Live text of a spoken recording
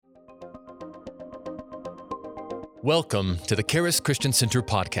Welcome to the Charis Christian Center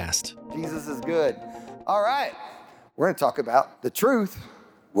podcast. Jesus is good. All right, we're going to talk about the truth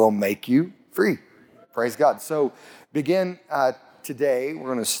will make you free. Praise God. So begin today, we're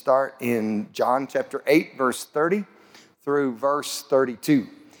going to start in John chapter 8, verse 30 through verse 32.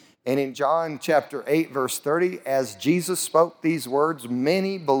 And in John chapter 8, verse 30, as Jesus spoke these words,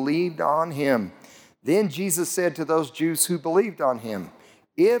 many believed on him. Then Jesus said to those Jews who believed on him,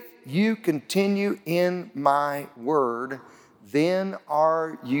 "If you continue in my word, then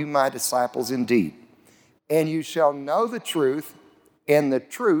are you my disciples indeed. And you shall know the truth, and the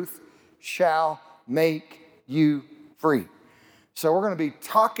truth shall make you free." So we're going to be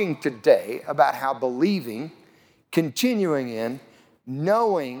talking today about how believing, continuing in,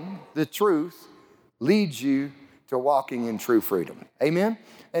 knowing the truth leads you to walking in true freedom. Amen?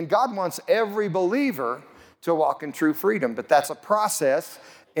 And God wants every believer to walk in true freedom, but that's a process,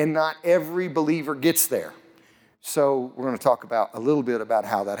 and not every believer gets there. So we're going to talk about a little bit about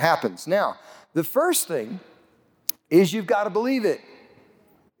how that happens. Now, the first thing is you've got to believe it.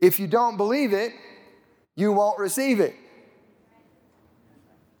 If you don't believe it, you won't receive it.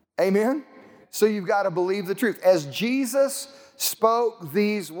 Amen? So you've got to believe the truth. As Jesus spoke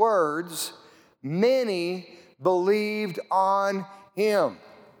these words, many believed on him.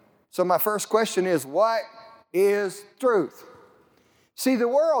 So my first question is, what is truth? See, the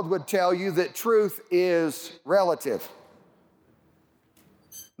world would tell you that truth is relative.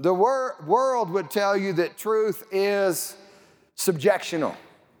 The world would tell you that truth is subjectional.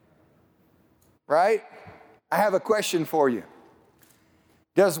 Right? I have a question for you.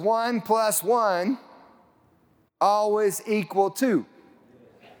 Does 1 + 1 always equal 2?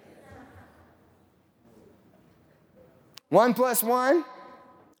 1 + 1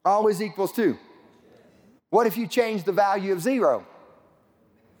 always equals 2. What if you change the value of 0?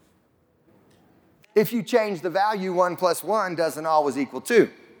 If you change the value, 1 + 1 doesn't always equal 2.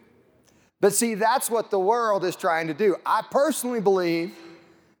 But see, that's what the world is trying to do. I personally believe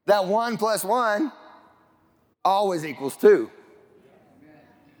that 1 + 1 always equals 2.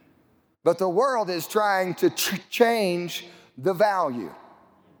 But the world is trying to change the value.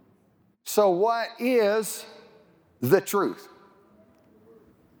 So what is the truth?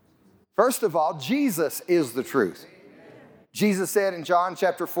 First of all, Jesus is the truth. Jesus said in John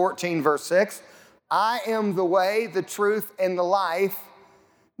chapter 14, verse 6, "I am the way, the truth, and the life.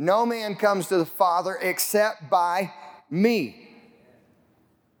 No man comes to the Father except by me."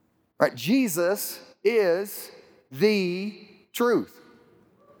 Right? Jesus is the truth.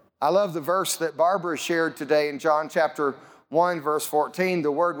 I love the verse that Barbara shared today in John chapter 1, verse 14.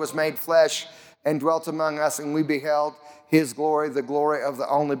 "The Word was made flesh and dwelt among us, and we beheld his glory, the glory of the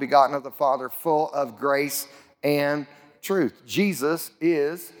only begotten of the Father, full of grace and truth." Jesus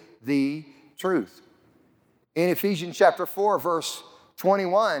is the truth. In Ephesians chapter 4, verse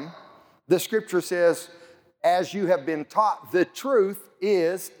 21, the scripture says, "As you have been taught, the truth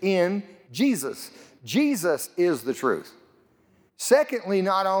is in Jesus." Jesus is the truth. Secondly,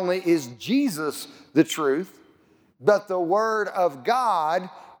 not only is Jesus the truth, but the Word of God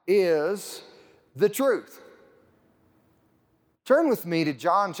is the truth. Turn with me to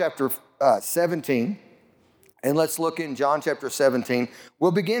John chapter 17, and let's look in John chapter 17.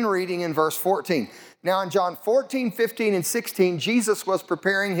 We'll begin reading in verse 14. Now in John 14, 15, and 16, Jesus was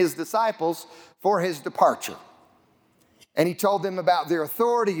preparing his disciples for his departure. And he told them about their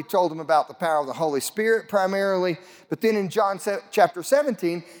authority. He told them about the power of the Holy Spirit primarily. But then in John chapter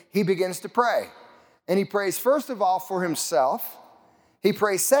 17, he begins to pray. And he prays first of all for himself. He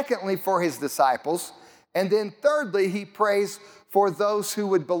prays secondly for his disciples. And then thirdly, he prays for those who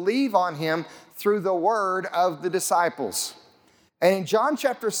would believe on him through the word of the disciples. And in John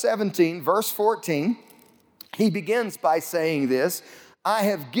chapter 17, verse 14, he begins by saying this, "I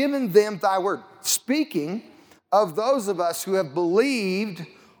have given them thy word," speaking of those of us who have believed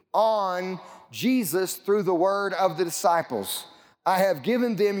on Jesus through the word of the disciples. "I have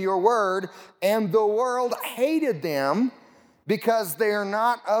given them your word, and the world hated them because they are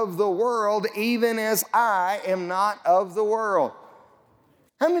not of the world, even as I am not of the world."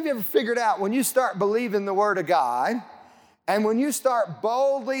 How many of you ever figured out when you start believing the word of God, and when you start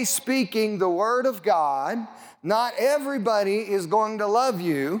boldly speaking the word of God, not everybody is going to love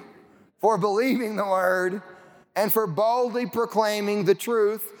you for believing the word and for boldly proclaiming the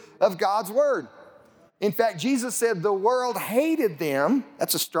truth of God's word. In fact, Jesus said the world hated them,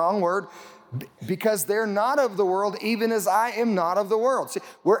 that's a strong word, because they're not of the world, even as I am not of the world. See,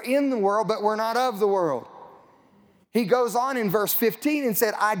 we're in the world, but we're not of the world. He goes on in verse 15 and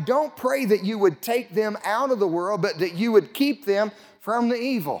said, "I don't pray that you would take them out of the world, but that you would keep them from the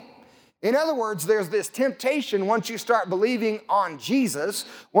evil." In other words, there's this temptation once you start believing on Jesus,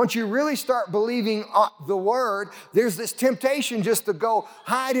 once you really start believing on the Word, there's this temptation just to go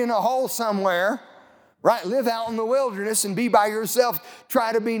hide in a hole somewhere, right? Live out in the wilderness and be by yourself,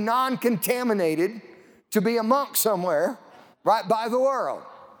 try to be non-contaminated, to be a monk somewhere, right, by the world.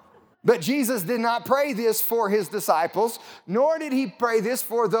 But Jesus did not pray this for his disciples, nor did he pray this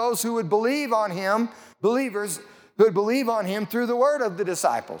for those who would believe on him, believers who would believe on him through the word of the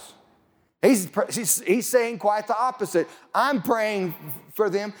disciples. He's saying quite the opposite. I'm praying for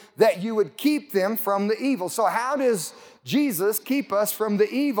them that you would keep them from the evil. So how does Jesus keep us from the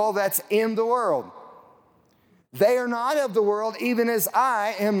evil that's in the world? They are not of the world, even as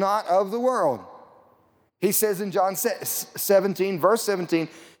I am not of the world. He says in John 17, verse 17,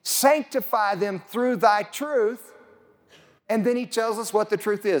 sanctify them through thy truth. And then he tells us what the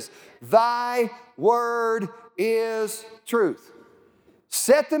truth is. Thy word is truth.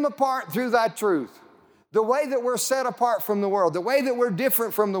 Set them apart through thy truth. The way that we're set apart from the world, the way that we're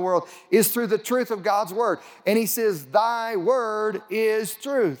different from the world is through the truth of God's word. And he says, thy word is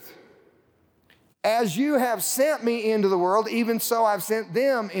truth. As you have sent me into the world, even so I've sent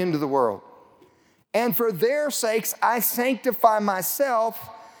them into the world. And for their sakes I sanctify myself,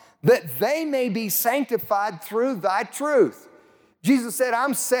 that they may be sanctified through thy truth. Jesus said,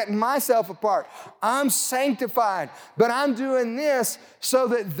 I'm setting myself apart. I'm sanctified, but I'm doing this so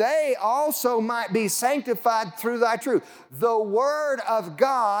that they also might be sanctified through thy truth. The word of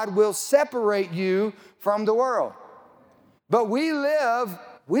God will separate you from the world. But we live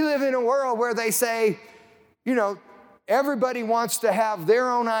in a world where they say, everybody wants to have their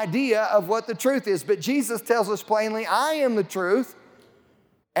own idea of what the truth is. But Jesus tells us plainly, I am the truth.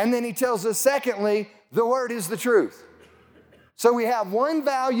 And then he tells us, secondly, the word is the truth. So we have one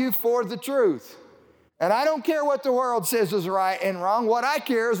value for the truth. And I don't care what the world says is right and wrong. What I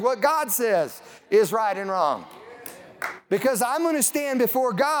care is what God says is right and wrong. Because I'm going to stand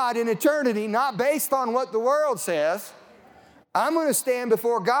before God in eternity, not based on what the world says. I'm going to stand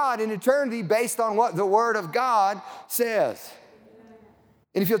before God in eternity based on what the Word of God says.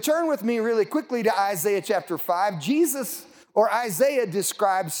 And if you'll turn with me really quickly to Isaiah chapter 5, Isaiah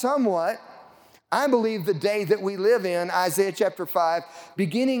describes somewhat, I believe, the day that we live in, Isaiah chapter 5,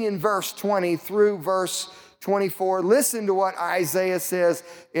 beginning in verse 20 through verse 24. Listen to what Isaiah says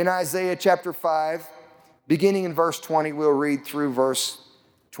in Isaiah chapter 5, beginning in verse 20. We'll read through verse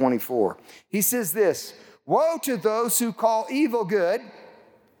 24. He says this, woe to those who call evil good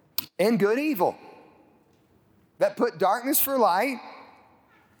and good evil, that put darkness for light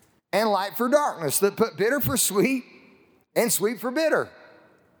and light for darkness, that put bitter for sweet and sweet for bitter.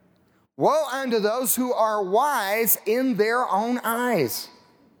 Woe unto those who are wise in their own eyes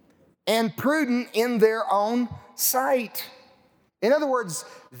and prudent in their own sight. In other words,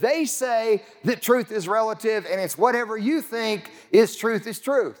 they say that truth is relative and it's whatever you think is truth is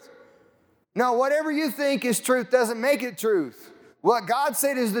truth. No, whatever you think is truth doesn't make it truth. What God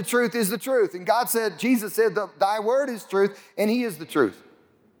said is the truth is the truth. And Jesus said, thy word is truth, and he is the truth.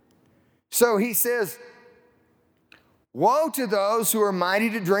 So he says, woe to those who are mighty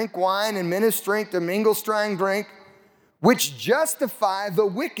to drink wine and men of strength to mingle strong drink, which justify the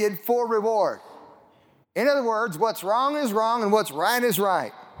wicked for reward. In other words, what's wrong is wrong and what's right is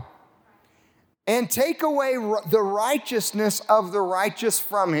right. And take away the righteousness of the righteous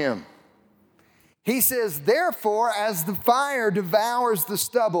from him. He says, therefore, as the fire devours the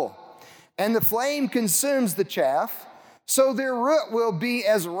stubble and the flame consumes the chaff, so their root will be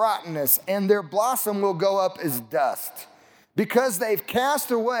as rottenness and their blossom will go up as dust, because they've cast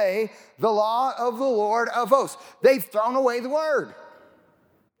away the law of the Lord of hosts. They've thrown away the word.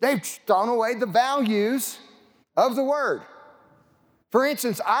 They've thrown away the values of the word. For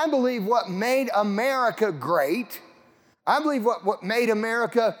instance, I believe what made America great, what made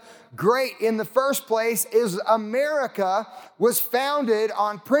America great in the first place is America was founded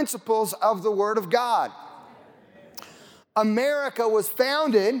on principles of the Word of God. America was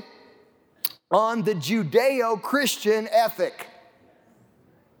founded on the Judeo-Christian ethic.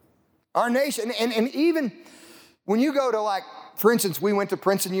 Our nation, and even when you go to, for instance, we went to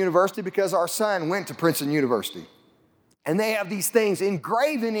Princeton University because our son went to Princeton University. And they have these things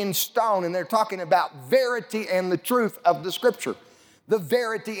engraven in stone, and they're talking about verity and the truth of the Scripture. The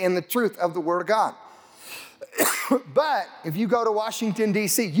verity and the truth of the Word of God. But if you go to Washington,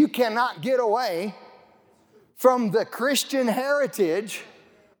 D.C., you cannot get away from the Christian heritage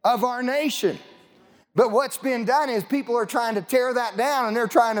of our nation. But what's been done is people are trying to tear that down, and they're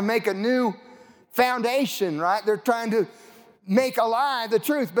trying to make a new foundation, right? They're trying to make a lie the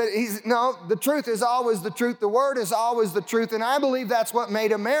truth. But no, the truth is always the truth. The word is always the truth. And I believe that's what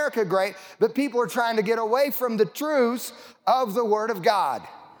made America great. But people are trying to get away from the truths of the word of God.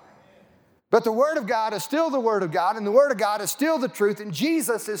 But the word of God is still the word of God, and the word of God is still the truth, and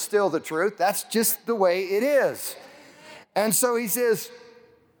Jesus is still the truth. That's just the way it is. And so he says,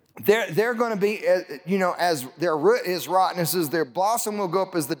 they're going to be, as their root is rottenness, their blossom will go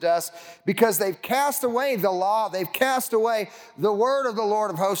up as the dust, because they've cast away the law, they've cast away the word of the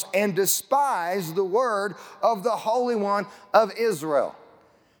Lord of hosts, and despised the word of the Holy One of Israel.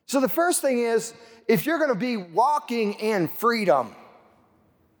 So the first thing is, if you're going to be walking in freedom,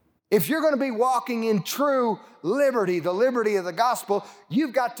 if you're going to be walking in true liberty, the liberty of the gospel,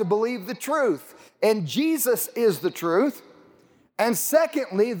 you've got to believe the truth. And Jesus is the truth. And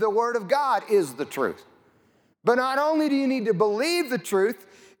secondly, the word of God is the truth. But not only do you need to believe the truth,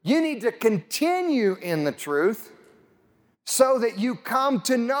 you need to continue in the truth so that you come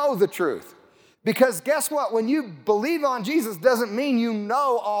to know the truth. Because guess what? When you believe on Jesus doesn't mean you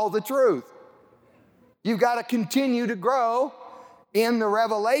know all the truth. You've got to continue to grow in the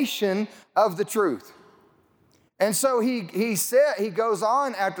revelation of the truth. And so he goes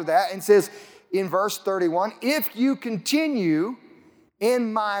on after that and says in verse 31, if you continue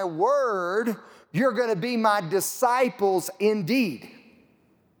in my word, you're going to be my disciples indeed,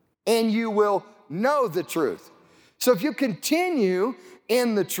 and you will know the truth. So if you continue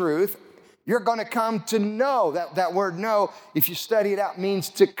in the truth, you're going to come to know. That word know, if you study it out, means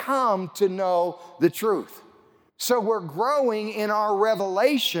to come to know the truth. So we're growing in our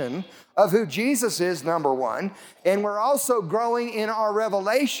revelation of who Jesus is, number one, and we're also growing in our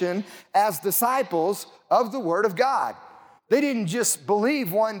revelation as disciples of the Word of God. They didn't just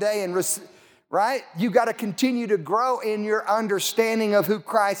believe one day and right? You got to continue to grow in your understanding of who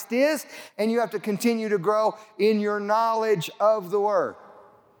Christ is, and you have to continue to grow in your knowledge of the Word.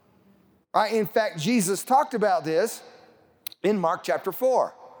 Right? In fact, Jesus talked about this in Mark chapter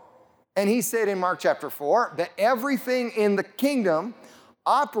 4. And he said in Mark chapter 4 that everything in the kingdom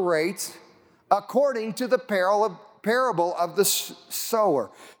operates according to the parable of the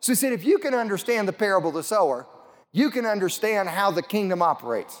sower. So he said, if you can understand the parable of the sower, you can understand how the kingdom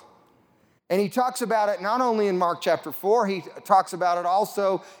operates. And he talks about it not only in Mark chapter 4, he talks about it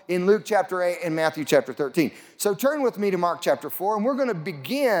also in Luke chapter 8 and Matthew chapter 13. So turn with me to Mark chapter 4, and we're going to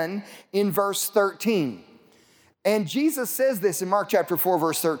begin in verse 13. And Jesus says this in Mark chapter 4,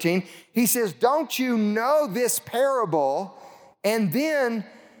 verse 13. He says, don't you know this parable, and then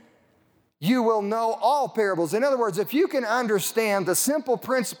you will know all parables. In other words, if you can understand the simple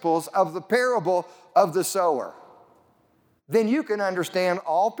principles of the parable of the sower, then you can understand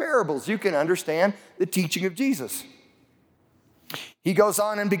all parables. You can understand the teaching of Jesus. He goes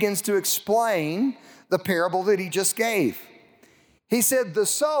on and begins to explain the parable that he just gave. He said, the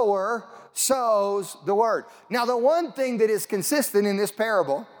sower sows the word. Now, the one thing that is consistent in this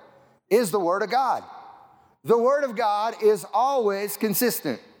parable is the word of God. The word of God is always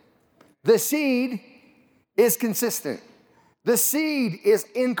consistent. The seed is consistent. The seed is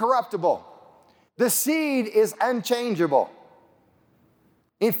incorruptible. The seed is unchangeable.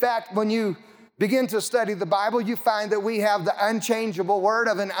 In fact, when you begin to study the Bible, you find that we have the unchangeable word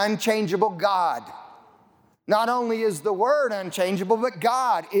of an unchangeable God. Not only is the word unchangeable, but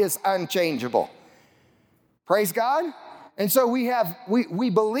God is unchangeable. Praise God. And so we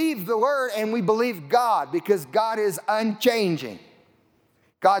believe the word and we believe God because God is unchanging.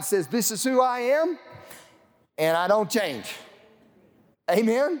 God says, this is who I am, and I don't change.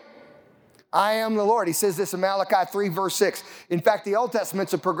 Amen? I am the Lord. He says this in Malachi 3, verse 6. In fact, the Old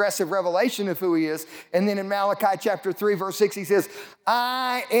Testament's a progressive revelation of who he is. And then in Malachi chapter 3, verse 6, he says,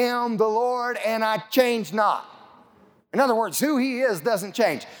 I am the Lord and I change not. In other words, who he is doesn't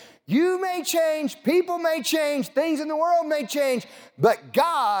change. You may change, people may change, things in the world may change, but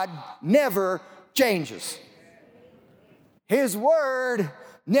God never changes. His word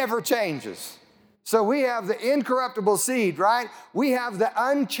never changes. So we have the incorruptible seed, right? We have the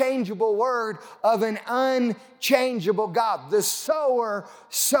unchangeable word of an unchangeable God. The sower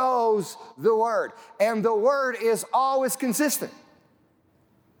sows the word, and the word is always consistent.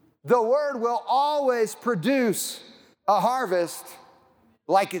 The word will always produce a harvest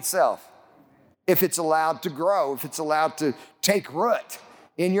like itself if it's allowed to grow, if it's allowed to take root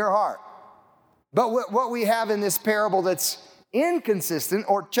in your heart. But what we have in this parable that's inconsistent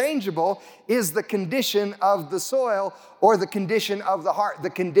or changeable is the condition of the soil or the condition of the heart, the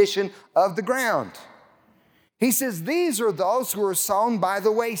condition of the ground. He says, these are those who are sown by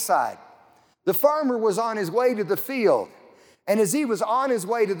the wayside. The farmer was on his way to the field, and as he was on his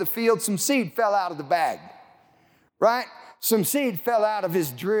way to the field, some seed fell out of the bag, right? some seed fell out of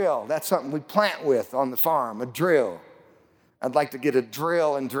his drill. That's something we plant with on the farm, a drill. I'd like to get a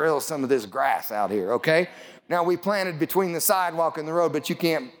drill and drill some of this grass out here, okay? Now, we planted between the sidewalk and the road, but you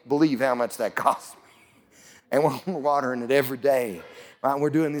can't believe how much that cost me. And we're watering it every day, right?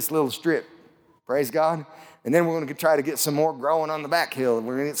 We're doing this little strip, praise God. And then we're going to try to get some more growing on the back hill, and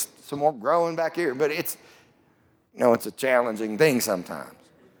we're going to get some more growing back here. But it's a challenging thing sometimes.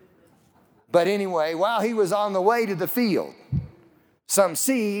 But anyway, while he was on the way to the field, some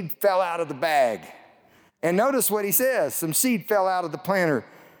seed fell out of the bag. And notice what he says, some seed fell out of the planter.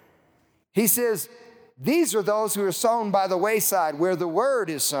 He says, these are those who are sown by the wayside where the word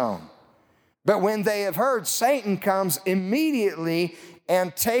is sown. But when they have heard, Satan comes immediately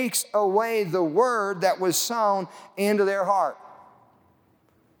and takes away the word that was sown into their heart.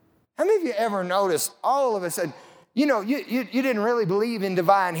 How many of you ever noticed all of a sudden, you didn't really believe in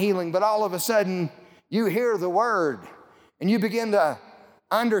divine healing, but all of a sudden you hear the word and you begin to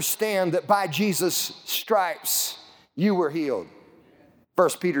understand that by Jesus' stripes you were healed. 1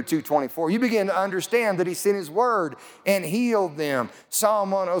 Peter 2:24. You begin to understand that he sent his word and healed them.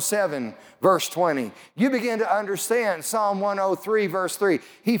 Psalm 107, verse 20. You begin to understand Psalm 103, verse 3.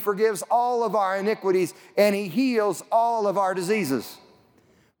 He forgives all of our iniquities and he heals all of our diseases.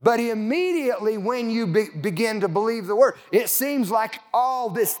 But immediately when you begin to believe the word, it seems like all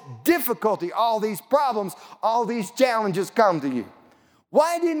this difficulty, all these problems, all these challenges come to you.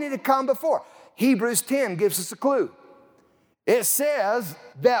 Why didn't it come before? Hebrews 10 gives us a clue. It says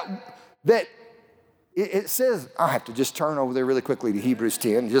it says, I have to just turn over there really quickly to Hebrews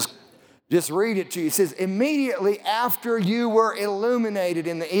 10, just read it to you. It says, immediately after you were illuminated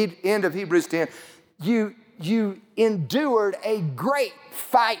in the end of Hebrews 10, you endured a great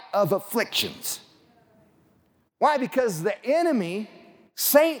fight of afflictions. Why? Because the enemy,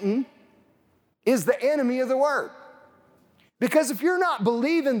 Satan, is the enemy of the word. Because if you're not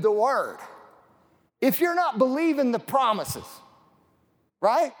believing the word, if you're not believing the promises,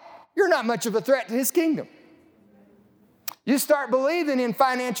 right? You're not much of a threat to his kingdom. You start believing in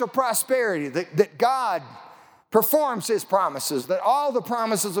financial prosperity, that God performs his promises, that all the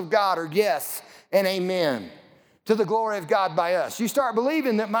promises of God are yes and amen to the glory of God by us. You start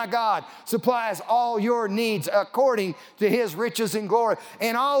believing that my God supplies all your needs according to his riches and glory.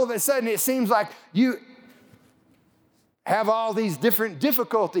 And all of a sudden it seems like you have all these different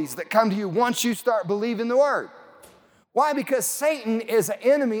difficulties that come to you once you start believing the word. Why? Because Satan is an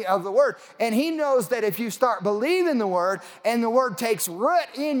enemy of the word. And he knows that if you start believing the word and the word takes root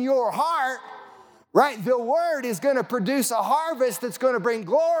in your heart, right, the word is going to produce a harvest that's going to bring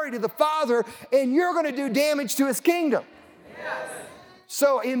glory to the Father, and you're going to do damage to his kingdom. Yes.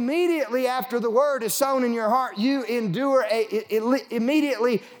 So immediately after the word is sown in your heart, you endure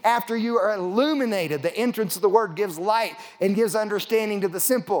immediately after you are illuminated. The entrance of the word gives light and gives understanding to the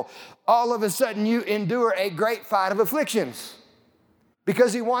simple. All of a sudden you endure a great fight of afflictions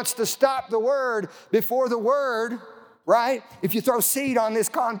because he wants to stop the word before the word, right? If you throw seed on this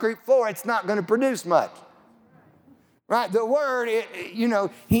concrete floor, it's not going to produce much. Right, the word, he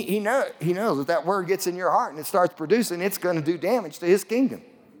knows that word gets in your heart and it starts producing, it's going to do damage to his kingdom.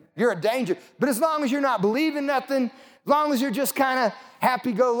 You're a danger. But as long as you're not believing nothing, as long as you're just kind of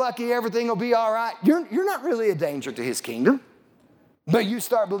happy-go-lucky, everything will be all right, you're not really a danger to his kingdom. But you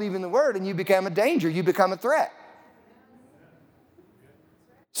start believing the word and you become a danger. You become a threat.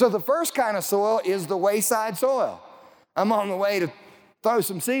 So the first kind of soil is the wayside soil. I'm on the way to throw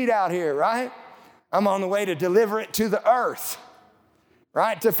some seed out here, right? I'm on the way to deliver it to the earth,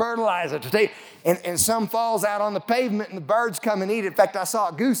 right? To fertilize it, to take, and some falls out on the pavement and the birds come and eat it. In fact, I saw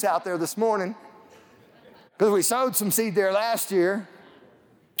a goose out there this morning because we sowed some seed there last year.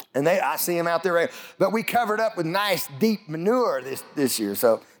 And I see them out there, right? But we covered up with nice deep manure this year,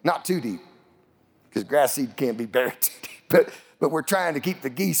 so not too deep because grass seed can't be buried too deep. But we're trying to keep the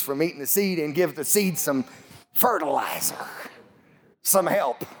geese from eating the seed and give the seed some fertilizer, some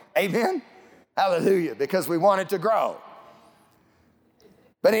help. Amen? Hallelujah, because we want it to grow.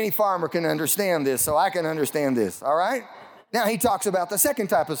 But any farmer can understand this, so I can understand this, all right? Now he talks about the second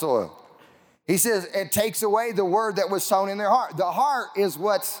type of soil. He says it takes away the word that was sown in their heart. The heart is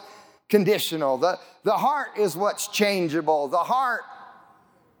what's conditional. The heart is what's changeable. The heart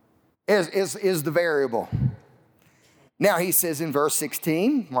is the variable. Now he says in verse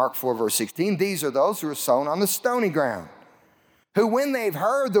 16, Mark 4, verse 16, these are those who are sown on the stony ground, who when they've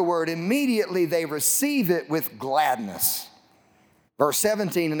heard the word, immediately they receive it with gladness. Verse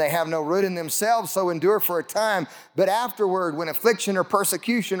 17, and they have no root in themselves, so endure for a time. But afterward, when affliction or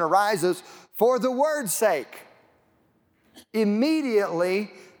persecution arises for the word's sake,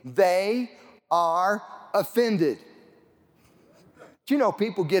 immediately they are offended. Do you know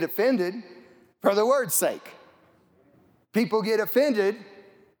people get offended for the word's sake? People get offended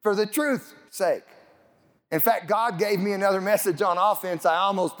for the truth's sake. In fact, God gave me another message on offense. I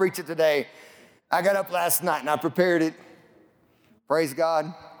almost preached it today. I got up last night and I prepared it. Praise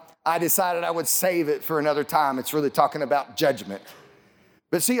God. I decided I would save it for another time. It's really talking about judgment.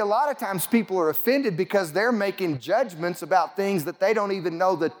 But see, a lot of times people are offended because they're making judgments about things that they don't even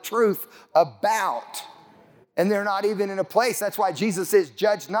know the truth about. And they're not even in a place. That's why Jesus says,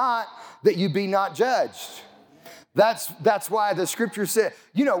 judge not that you be not judged. That's why the scripture said,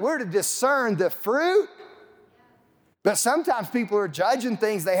 we're to discern the fruit. But sometimes people are judging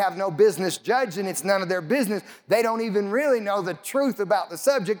things they have no business judging. It's none of their business. They don't even really know the truth about the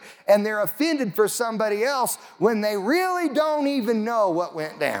subject, and they're offended for somebody else when they really don't even know what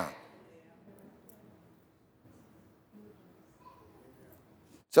went down.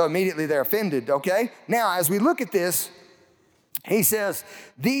 So immediately they're offended, okay? Now, as we look at this, he says,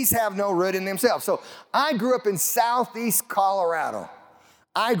 these have no root in themselves. So I grew up in southeast Colorado.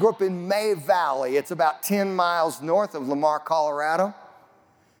 I grew up in May Valley. It's about 10 miles north of Lamar, Colorado.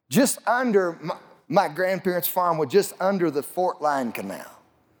 Just under, my grandparents' farm was just under the Fort Lyon Canal.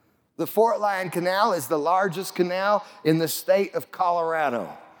 The Fort Lyon Canal is the largest canal in the state of Colorado.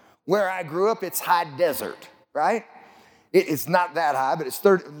 Where I grew up, it's high desert, right? It's not that high,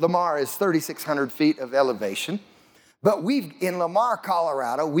 but Lamar is 3,600 feet of elevation. But in Lamar,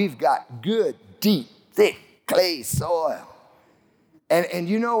 Colorado, we've got good, deep, thick clay soil. And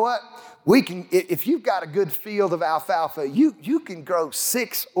you know what? If you've got a good field of alfalfa, you can grow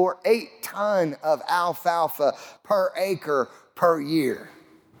 6 or 8 tons of alfalfa per acre per year.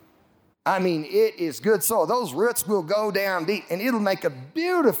 I mean, it is good soil. Those roots will go down deep, and it'll make a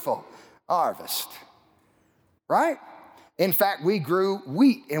beautiful harvest, right? In fact, we grew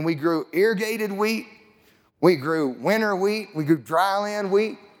wheat, and we grew irrigated wheat. We grew winter wheat. We grew dryland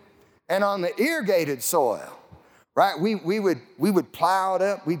wheat. And on the irrigated soil, right, we would plow it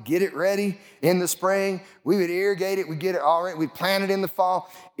up. We'd get it ready in the spring. We would irrigate it. We'd get it all ready. We'd plant it in the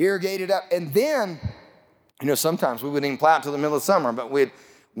fall, irrigate it up. And then, sometimes we wouldn't even plow it till the middle of summer, but we'd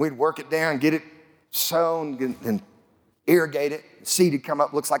work it down, get it sown, and irrigate it. Seed would come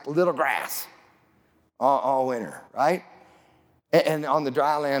up, looks like little grass all winter, right? And on the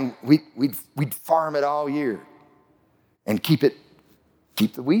dry land, we'd farm it all year and keep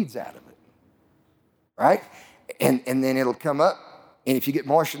the weeds out of it, right? And then it'll come up, and if you get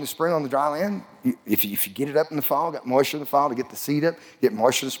moisture in the spring on the dry land, if you get it up in the fall, got moisture in the fall to get the seed up, get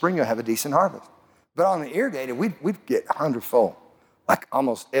moisture in the spring, you'll have a decent harvest. But on the irrigated, we'd get 100-fold, like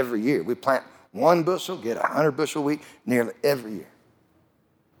almost every year. We plant 1 bushel, get 100 bushel wheat nearly every year.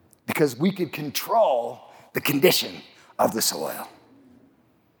 Because we could control the condition of the soil,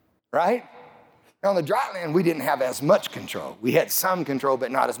 right? Now, on the dry land, we didn't have as much control. We had some control,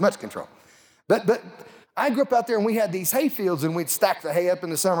 but not as much control. But I grew up out there, and we had these hay fields, and we'd stack the hay up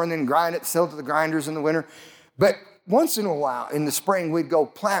in the summer and then grind it, sell it to the grinders in the winter. But once in a while, in the spring, we'd go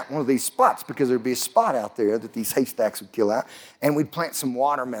plant one of these spots because there'd be a spot out there that these haystacks would kill out, and we'd plant some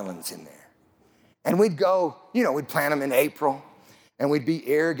watermelons in there. And we'd go, we'd plant them in April, and we'd be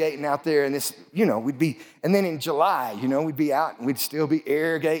irrigating out there, and and then in July, we'd be out, and we'd still be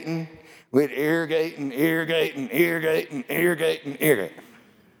irrigating. We'd irrigate and irrigate and irrigate and irrigate and irrigate.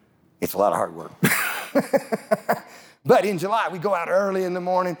 It's a lot of hard work. But in July, we go out early in the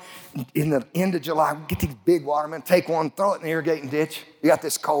morning. In the end of July, we get these big watermelons, take one, throw it in the irrigating ditch. You got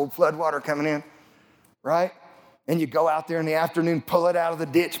this cold flood water coming in, right? And you go out there in the afternoon, pull it out of the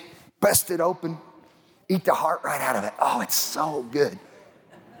ditch, bust it open, eat the heart right out of it. Oh, it's so good.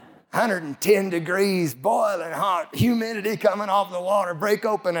 110 degrees, boiling hot, humidity coming off the water, break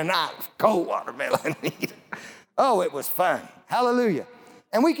open a nice cold watermelon. Oh, it was fun. Hallelujah.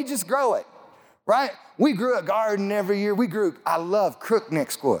 And we could just grow it, right? We grew a garden every year. I love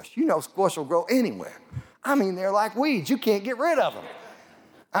crookneck squash. Squash will grow anywhere. I mean, they're like weeds. You can't get rid of them.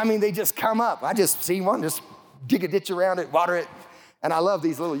 I mean, they just come up. I just see one, just dig a ditch around it, water it. And I love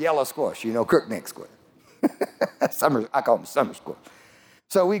these little yellow squash, crookneck squash. I call them summer squash.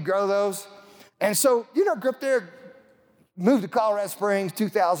 So we grow those. And so, grew up there, moved to Colorado Springs,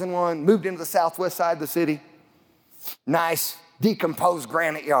 2001, moved into the southwest side of the city. Nice, decomposed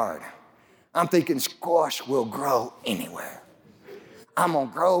granite yard. I'm thinking squash will grow anywhere. I'm going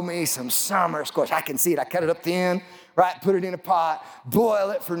to grow me some summer squash. I can see it. I cut it up thin, right? Put it in a pot, boil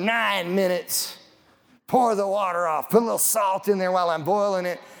it for 9 minutes, pour the water off, put a little salt in there while I'm boiling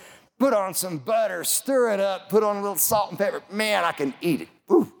it, put on some butter, stir it up, put on a little salt and pepper. Man, I can eat it.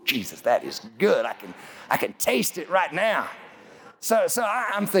 Ooh, Jesus, that is good. I can taste it right now. So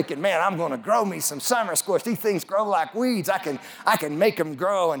I'm thinking, man, I'm going to grow me some summer squash. These things grow like weeds. I can make them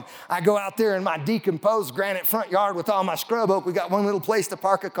grow. And I go out there in my decomposed granite front yard with all my scrub oak. We got one little place to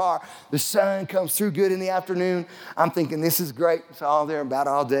park a car. The sun comes through good in the afternoon. I'm thinking, this is great. It's all there about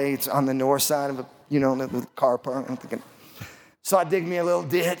all day. It's on the north side of a, the car park. I'm thinking, so I dig me a little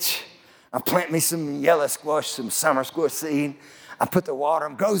ditch. I plant me some yellow squash, some summer squash seed. I put the water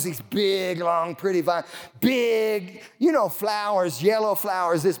in, grows these big, long, pretty vines, big, flowers, yellow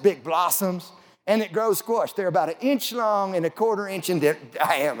flowers, this big blossoms, and it grows squash. They're about 1 inch long and 1/4 inch in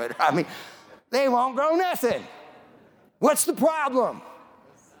diameter. I mean, they won't grow nothing. What's the problem?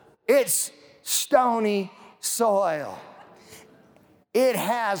 It's stony soil. It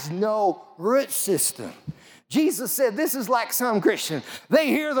has no root system. Jesus said, this is like some Christians. They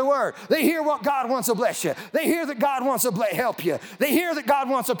hear the word. They hear what God wants to bless you. They hear that God wants to help you. They hear that God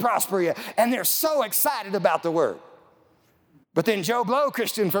wants to prosper you. And they're so excited about the word. But then Joe Blow,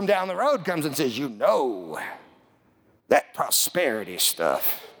 Christian from down the road, comes and says, that prosperity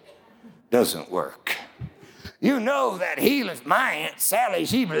stuff doesn't work. That healing. My Aunt Sally,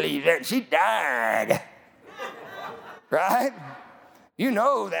 she believed that. She died. Right?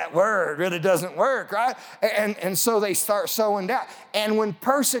 That word really doesn't work, right? And so they start sowing doubt. And when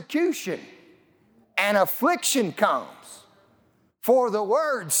persecution and affliction comes for the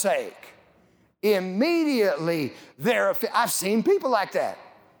word's sake, immediately I've seen people like that.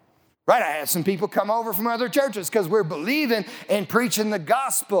 Right, I had some people come over from other churches because we're believing and preaching the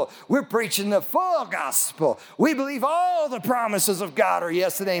gospel. We're preaching the full gospel. We believe all the promises of God are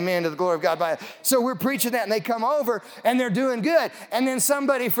yes and amen to the glory of God. So we're preaching that, and they come over, and they're doing good. And then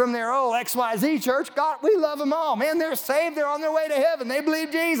somebody from their old XYZ church, God, we love them all. Man, they're saved. They're on their way to heaven. They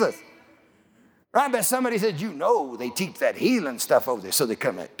believe Jesus. Right, but somebody said, they teach that healing stuff over there. So they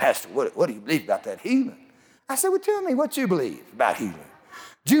come at, Pastor, what do you believe about that healing? I said, well, tell me what you believe about healing.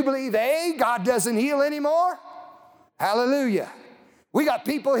 Do you believe, God doesn't heal anymore? Hallelujah. We got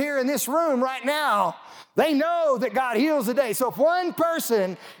people here in this room right now. They know that God heals today. So if one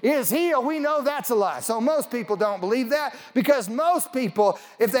person is healed, we know that's a lie. So most people don't believe that because most people,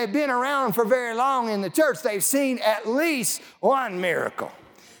 if they've been around for very long in the church, they've seen at least one miracle.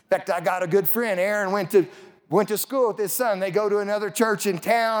 In fact, I got a good friend, Aaron, went to school with his son. They go to another church in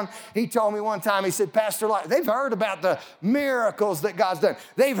town. He told me one time, he said, Pastor, they've heard about the miracles that God's done.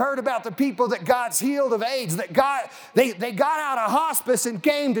 They've heard about the people that God's healed of AIDS, that they got out of hospice and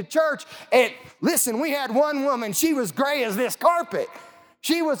came to church. And listen, we had one woman, she was gray as this carpet.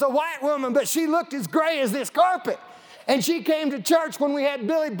 She was a white woman, but she looked as gray as this carpet. And she came to church when we had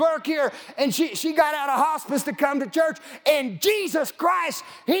Billy Burke here, and she got out of hospice to come to church, and Jesus Christ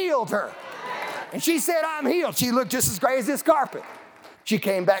healed her. And she said, I'm healed. She looked just as gray as this carpet. She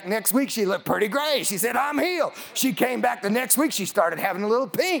came back next week. She looked pretty gray. She said, I'm healed. She came back the next week. She started having a little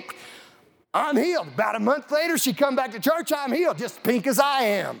pink. I'm healed. About a month later, she come back to church. I'm healed, just pink as I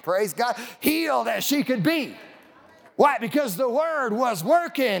am. Praise God. Healed as she could be. Why? Because the word was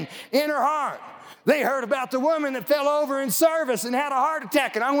working in her heart. They heard about the woman that fell over in service and had a heart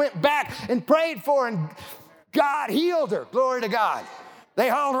attack. And I went back and prayed for her, and God healed her. Glory to God. They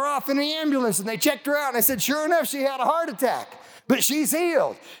hauled her off in the ambulance, and they checked her out, and they said, sure enough, she had a heart attack, but she's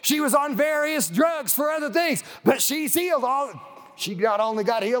healed. She was on various drugs for other things, but she's healed. She not only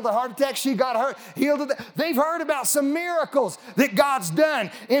got healed of heart attack, she got healed of that. They've heard about some miracles that God's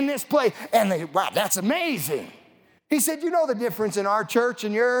done in this place, and wow, that's amazing. He said, you know the difference in our church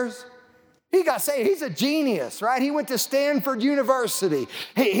and yours? He got saved. He's a genius, right? He went to Stanford University.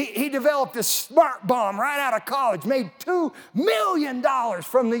 He developed a smart bomb right out of college, made $2 million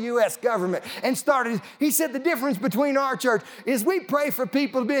from the U.S. government, and started. He said the difference between our church is we pray for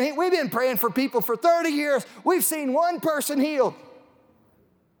people. We've been praying for people for 30 years. We've seen one person healed.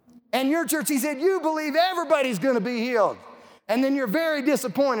 And your church, he said, you believe everybody's going to be healed. And then you're very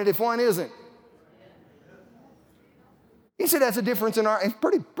disappointed if one isn't. He said that's a difference in our,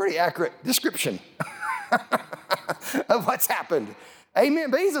 pretty accurate description of what's happened.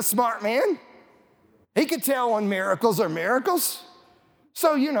 Amen. But he's a smart man. He could tell when miracles are miracles.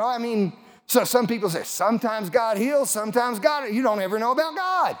 So, so some people say, sometimes God heals, sometimes God, you don't ever know about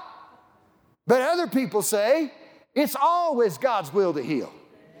God. But other people say, it's always God's will to heal.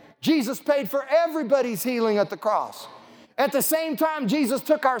 Jesus paid for everybody's healing at the cross. At the same time Jesus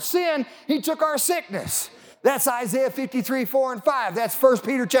took our sin, he took our sickness. That's Isaiah 53, 4 and 5. That's 1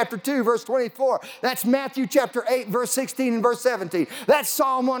 Peter chapter 2, verse 24. That's Matthew chapter 8, verse 16 and verse 17. That's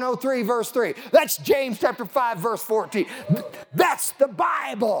Psalm 103, verse 3. That's James chapter 5, verse 14. That's the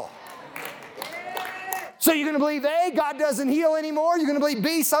Bible. So you're going to believe A, God doesn't heal anymore. You're going to believe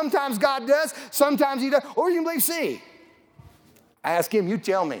B, sometimes God does, sometimes he does. Or you can believe C. Ask him, you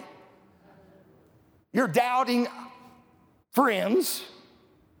tell me. You're doubting friends.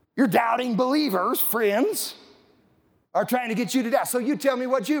 You're doubting believers, friends, are trying to get you to doubt. So you tell me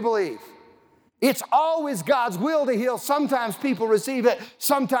what you believe. It's always God's will to heal. Sometimes people receive it,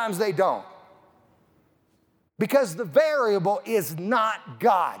 sometimes they don't. Because the variable is not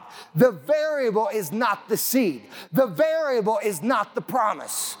God. The variable is not the seed. The variable is not the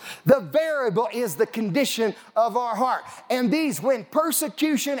promise. The variable is the condition of our heart. And these, when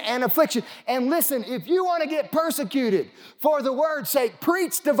persecution and affliction, and listen, if you want to get persecuted for the word's sake,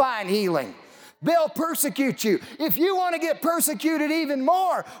 preach divine healing. They'll persecute you. If you want to get persecuted even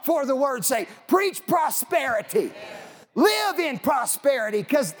more for the word's sake, preach prosperity. Live in prosperity,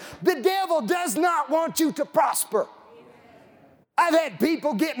 because the devil does not want you to prosper. I've had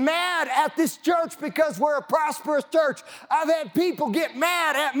people get mad at this church because we're a prosperous church. I've had people get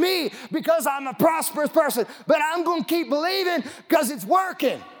mad at me because I'm a prosperous person. But I'm going to keep believing because it's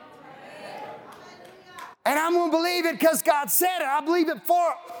working. And I'm going to believe it because God said it. I believe it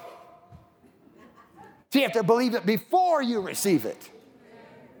for... So you have to believe it before you receive it.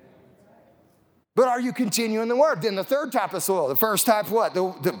 But are you continuing the word? Then the third type of soil. The first type, what?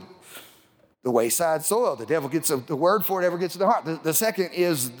 The wayside soil. The devil gets the word for it, ever gets to the heart. The second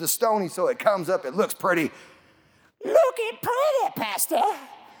is the stony soil. It comes up, it looks pretty. Looking pretty, Pastor.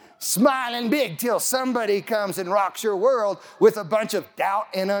 Smiling big till somebody comes and rocks your world with a bunch of doubt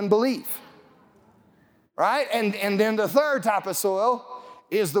and unbelief. Right? And then the third type of soil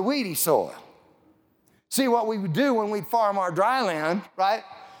is the weedy soil. See, what we would do when we'd farm our dry land, right?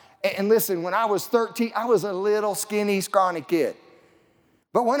 And listen, when I was 13, I was a little skinny, scrawny kid.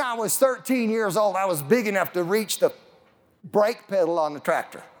 But when I was 13 years old, I was big enough to reach the brake pedal on the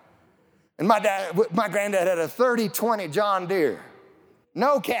tractor. And my granddad had a 3020 John Deere.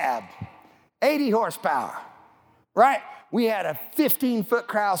 No cab, 80 horsepower, right? We had a 15-foot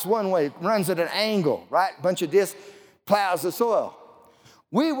Krause one-way, runs at an angle, right? Bunch of discs, plows the soil.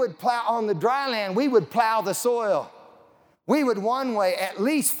 We would plow on the dry land, we would plow the soil. We would one way at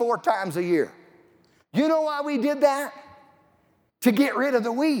least 4 times a year. You know why we did that? To get rid of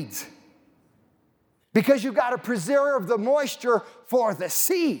the weeds. Because you've got to preserve the moisture for the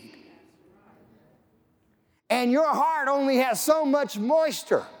seed. And your heart only has so much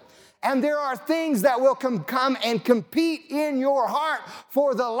moisture. And there are things that will come and compete in your heart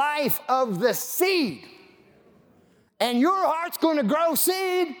for the life of the seed. And your heart's going to grow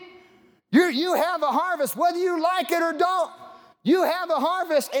seed. You have a harvest, whether you like it or don't. You have a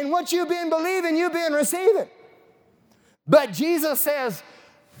harvest, and what you've been believing, you've been receiving. But Jesus says,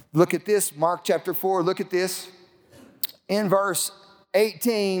 look at this, Mark chapter 4, look at this. In verse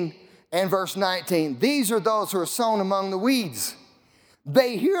 18 and verse 19, these are those who are sown among the weeds.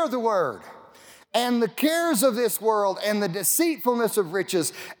 They hear the word, and the cares of this world and the deceitfulness of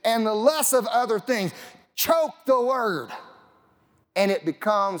riches and the lust of other things choke the word, and it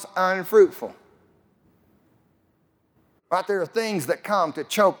becomes unfruitful. Right? There are things that come to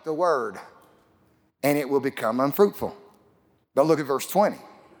choke the word, and it will become unfruitful. But look at verse 20.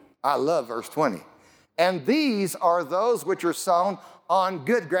 I love verse 20. And these are those which are sown on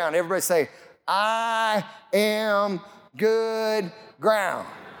good ground. Everybody say, I am good ground.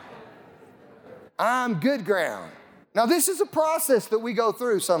 I'm good ground. Now, this is a process that we go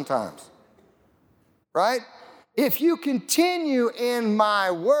through sometimes, right? If you continue in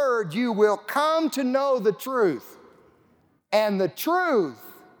my word, you will come to know the truth, and the truth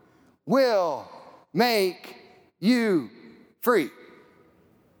will make you free.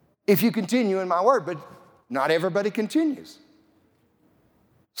 If you continue in my word, but not everybody continues.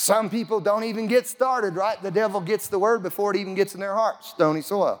 Some people don't even get started, right? The devil gets the word before it even gets in their heart, stony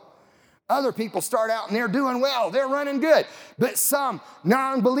soil. Other people start out and they're doing well, they're running good. But some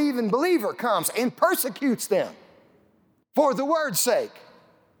non-believing believer comes and persecutes them for the word's sake.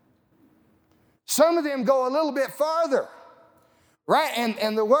 Some of them go a little bit farther, right?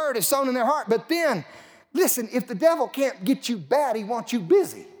 And the word is sown in their heart. But then, listen, if the devil can't get you bad, he wants you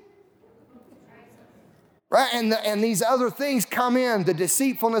busy. Right? And these other things come in, the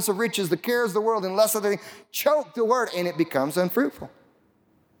deceitfulness of riches, the cares of the world, and lust of the things, choke the word, and it becomes unfruitful.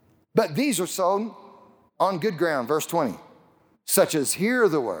 But these are sown on good ground, verse 20, such as hear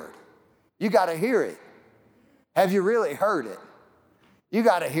the word. You got to hear it. Have you really heard it? You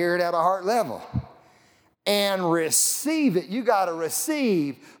got to hear it at a heart level. And receive it. You got to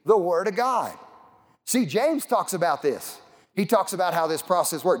receive the word of God. See, James talks about this. He talks about how this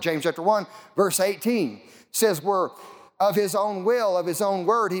process works. James chapter 1, verse 18 says, we're of his own will, of his own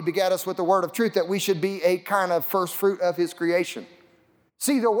word, he begat us with the word of truth, that we should be a kind of first fruit of his creation.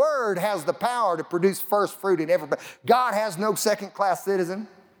 See, the word has the power to produce first fruit in everybody. God has no second-class citizen.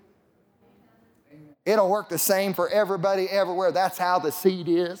 It'll work the same for everybody everywhere. That's how the seed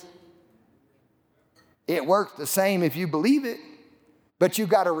is. It works the same if you believe it, but you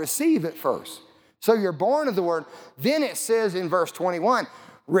got to receive it first. So you're born of the word. Then it says in verse 21,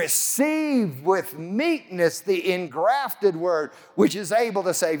 receive with meekness the engrafted word, which is able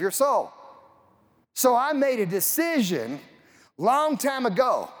to save your soul. So I made a decision long time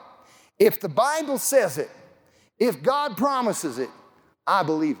ago. If the Bible says it, if God promises it, I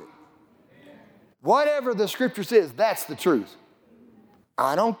believe it. Whatever the scripture says, that's the truth.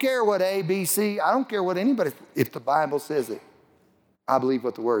 I don't care what A, B, C, I don't care what anybody, if the Bible says it, I believe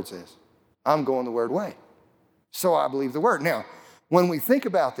what the word says. I'm going the word way. So I believe the word. Now, when we think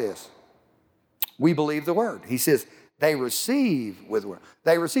about this, we believe the word. He says, they receive with the word.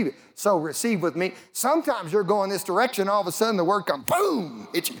 They receive it. So receive with me. Sometimes you're going this direction, all of a sudden the word comes, boom,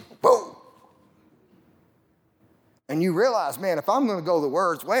 hits you, boom. And you realize, man, if I'm going to go the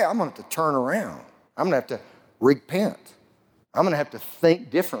word's way, I'm going to have to turn around. I'm going to have to repent. I'm going to have to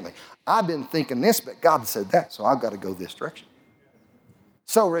think differently. I've been thinking this, but God said that, so I've got to go this direction.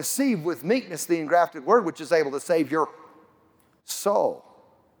 So receive with meekness the engrafted word, which is able to save your soul.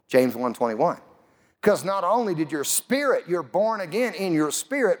 James 1:21. Because not only did your spirit, you're born again in your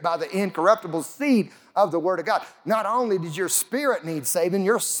spirit by the incorruptible seed of the word of God. Not only did your spirit need saving,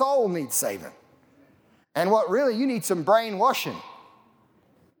 your soul needs saving. And what really, you need some brain washing.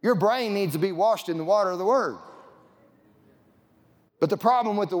 Your brain needs to be washed in the water of the word. But the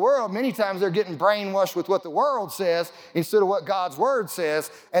problem with the world, many times they're getting brainwashed with what the world says instead of what God's word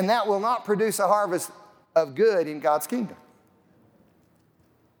says, and that will not produce a harvest of good in God's kingdom.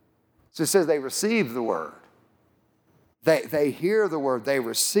 So it says they receive the word. They hear the word, they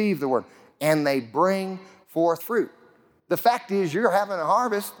receive the word, and they bring forth fruit. The fact is you're having a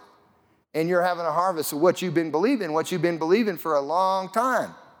harvest, and you're having a harvest of what you've been believing for a long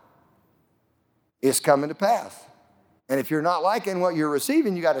time. It's coming to pass. And if you're not liking what you're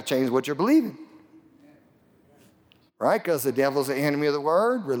receiving, you got to change what you're believing. Right? Because the devil's the enemy of the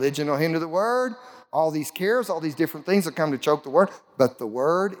word. Religion will hinder the word. All these cares, all these different things will come to choke the word. But the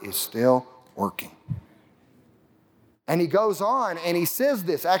word is still working. And he goes on and he says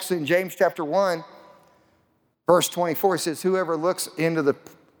this. Actually in James chapter 1, verse 24, he says, whoever looks into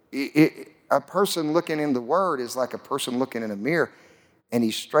a person looking in the word is like a person looking in a mirror. And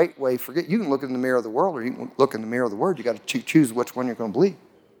he straightway forget. You can look in the mirror of the world or you can look in the mirror of the word. You got to choose which one you're going to believe.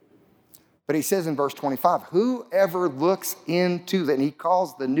 But he says in verse 25, whoever looks into that, and he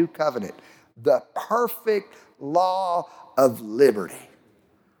calls the new covenant, the perfect law of liberty,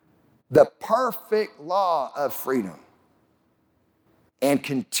 the perfect law of freedom, and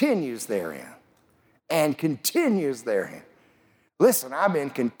continues therein, and continues therein. Listen, I've been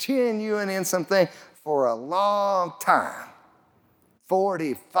continuing in something for a long time.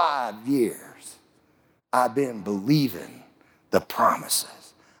 45 years, I've been believing the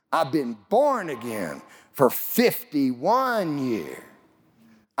promises. I've been born again for 51 years.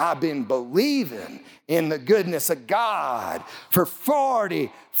 I've been believing in the goodness of God for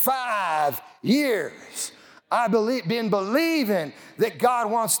 45 years. I've been believing that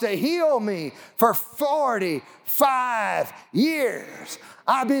God wants to heal me for 45 years.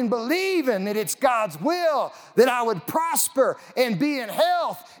 I've been believing that it's God's will that I would prosper and be in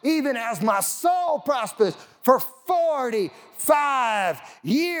health even as my soul prospers for 45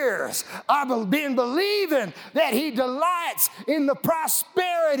 years. I've been believing that he delights in the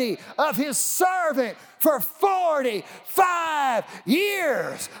prosperity of his servant for 45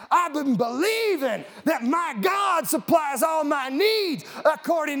 years. I've been believing that my God supplies all my needs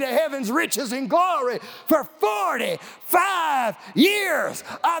according to heaven's riches and glory for 45 years.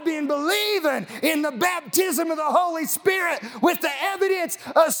 I've been believing in the baptism of the Holy Spirit with the evidence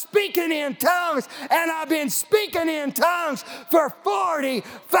of speaking in tongues, and I've been speaking in tongues for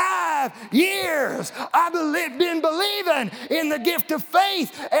 45 years. I've been believing in the gift of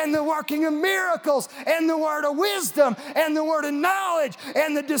faith and the working of miracles and the word of wisdom and the word of knowledge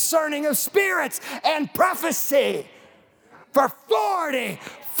and the discerning of spirits and prophecy for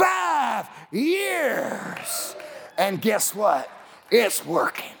 45 years. And guess what? It's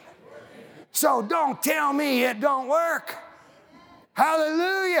working. So don't tell me it don't work.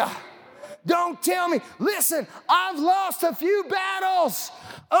 Hallelujah. Don't tell me. Listen, I've lost a few battles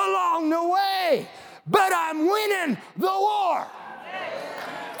along the way, but I'm winning the war.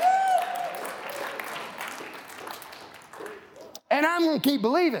 And I'm going to keep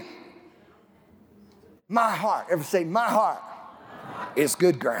believing. My heart, ever say, my heart is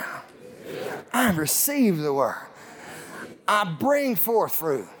good ground. I received the word. I bring forth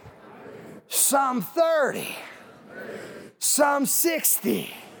fruit. Some 30, some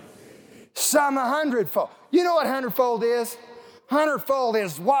 60, some 100-fold. You know what 100-fold is? 100-fold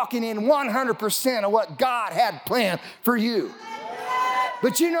is walking in 100% of what God had planned for you.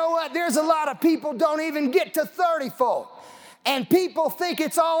 But you know what? There's a lot of people don't even get to 30-fold. And people think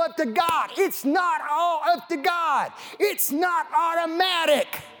it's all up to God. It's not all up to God. It's not automatic.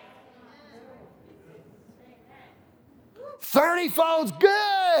 30-fold's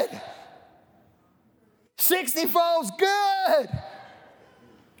good. 60-fold's good.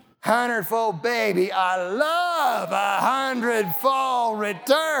 100-fold, baby, I love a 100-fold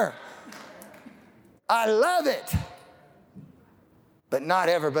return. I love it. But not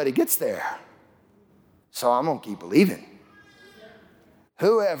everybody gets there. So I'm going to keep believing.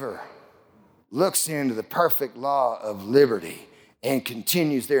 Whoever looks into the perfect law of liberty and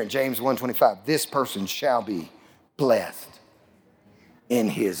continues there in James 1:25, this person shall be blessed in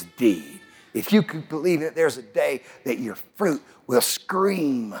his deed. If you could believe it, there's a day that your fruit will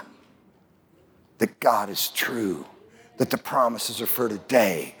scream that God is true, that the promises are for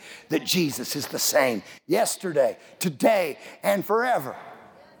today, that Jesus is the same yesterday, today, and forever.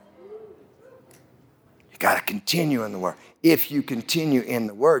 You got to continue in the Word. If you continue in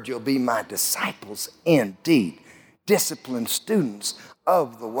the Word, you'll be my disciples indeed, disciplined students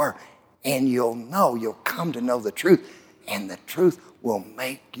of the Word. And you'll come to know the truth, and the truth will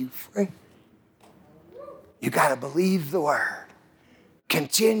make you free. You got to believe the Word.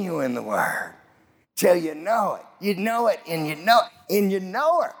 Continue in the Word till you know it. You know it, and you know it, and you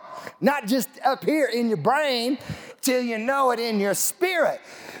know it. Not just up here in your brain, till you know it in your spirit.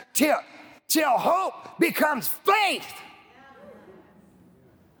 Till hope becomes faith.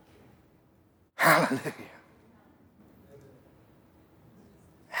 Hallelujah.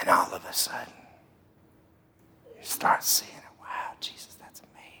 And all of a sudden, you start seeing it. Wow, Jesus, that's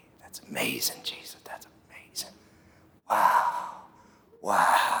amazing. That's amazing, Jesus. That's amazing. Wow.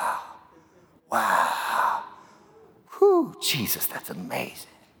 Wow. Wow. Whew, Jesus, that's amazing.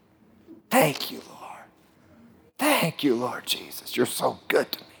 Thank you, Lord. Thank you, Lord Jesus. You're so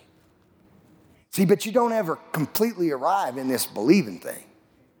good to me. See, but you don't ever completely arrive in this believing thing.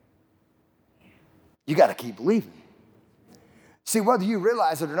 You got to keep believing. See, whether you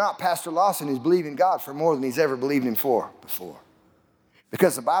realize it or not, Pastor Lawson is believing God for more than he's ever believed him for before.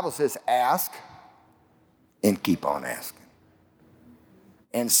 Because the Bible says, ask and keep on asking.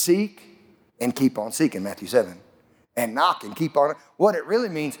 And seek and keep on seeking, Matthew 7. And knock and keep on. What it really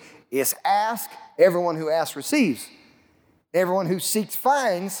means is ask, everyone who asks receives. Everyone who seeks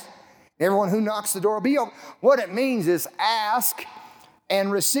finds. Everyone who knocks, the door will be open. What it means is ask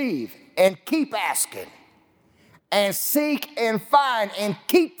and receive and keep asking. And seek and find and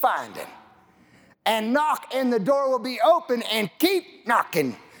keep finding. And knock and the door will be open and keep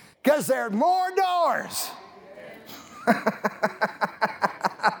knocking. Because there are more doors.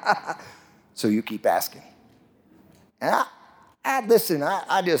 So you keep asking. And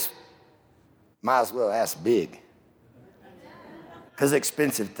I just might as well ask big. Because it's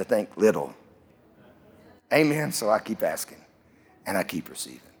expensive to think little. Amen? So I keep asking. And I keep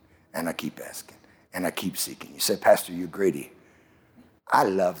receiving. And I keep asking. And I keep seeking. You say, Pastor, you're greedy. I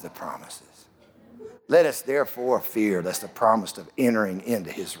love the promises. Let us therefore fear lest the promise of entering into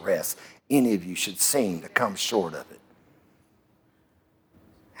his rest, any of you should seem to come short of it.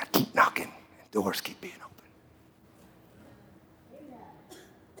 I keep knocking, and doors keep being open.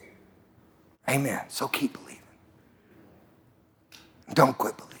 Amen. So keep believing. Don't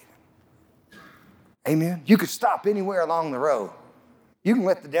quit believing. Amen. You could stop anywhere along the road. You can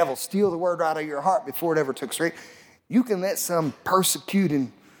let the devil steal the word out of your heart before it ever took straight. You can let some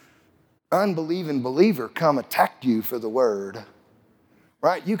persecuting, unbelieving believer come attack you for the word.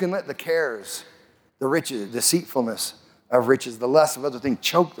 Right? You can let the cares, the riches, deceitfulness of riches, the lust of other things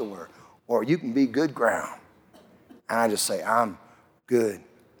choke the word. Or you can be good ground. And I just say, I'm good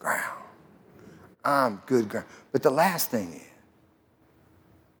ground. I'm good ground. But the last thing is,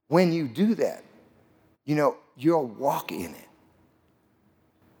 when you do that, you'll walk in it.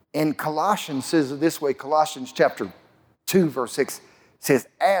 And Colossians says it this way, Colossians chapter 2, verse 6 says,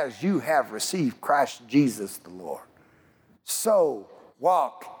 as you have received Christ Jesus the Lord, so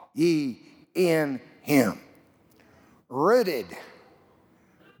walk ye in him. Rooted,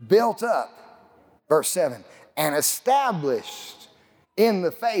 built up, verse 7, and established in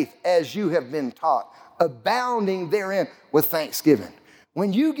the faith as you have been taught, abounding therein with thanksgiving.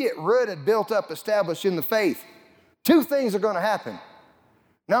 When you get rooted, built up, established in the faith, two things are going to happen.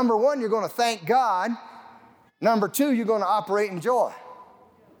 Number one, you're going to thank God. Number two, you're going to operate in joy.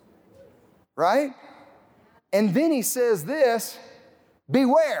 Right? And then he says this,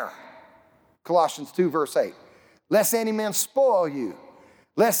 beware, Colossians 2, verse 8. Lest any man spoil you,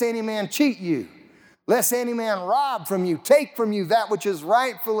 lest any man cheat you, lest any man rob from you, take from you that which is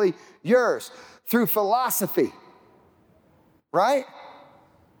rightfully yours through philosophy. Right?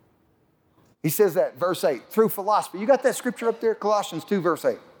 He says that, verse 8, through philosophy. You got that scripture up there? Colossians 2, verse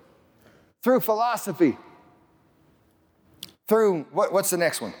 8. Through philosophy. Through, what's the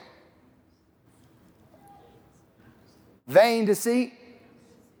next one? Vain deceit.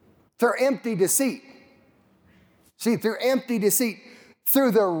 Through empty deceit. See, through empty deceit.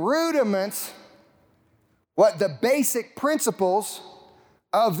 Through the rudiments, the basic principles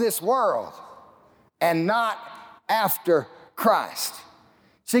of this world, and not after Christ.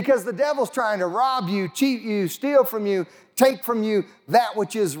 See, because the devil's trying to rob you, cheat you, steal from you, take from you that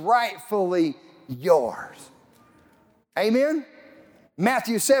which is rightfully yours. Amen?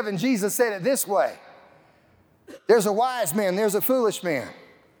 Matthew 7, Jesus said it this way. There's a wise man, there's a foolish man.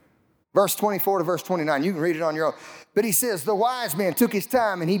 Verse 24 to verse 29, you can read it on your own. But he says, the wise man took his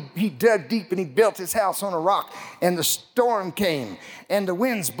time and he dug deep and he built his house on a rock. And the storm came and the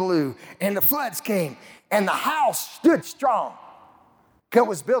winds blew and the floods came and the house stood strong. It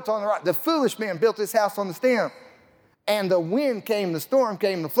was built on the rock. The foolish man built his house on the stem. And the wind came, the storm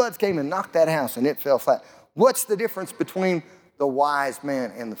came, the floods came and knocked that house and it fell flat. What's the difference between the wise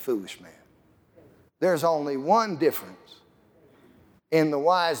man and the foolish man? There's only one difference in the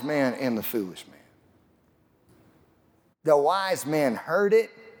wise man and the foolish man. The wise man heard it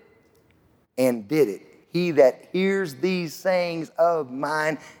and did it. He that hears these sayings of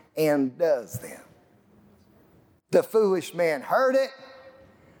mine and does them. The foolish man heard it,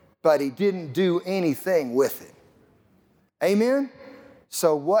 but he didn't do anything with it. Amen?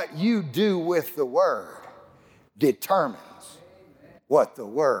 So what you do with the word determines what the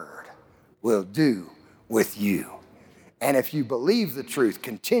word will do with you. And if you believe the truth,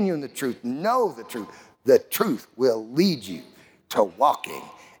 continue in the truth, know the truth will lead you to walking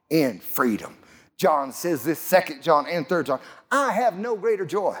in freedom. John says this, 2 John and 3 John, I have no greater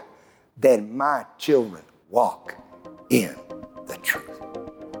joy than my children walk in the truth.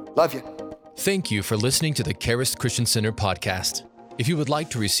 Love you. Thank you for listening to the Charis Christian Center podcast. If you would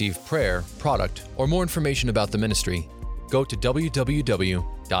like to receive prayer, product, or more information about the ministry, go to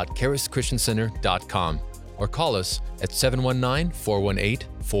www.charischristiancenter.com or call us at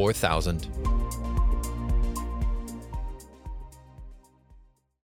 719-418-4000.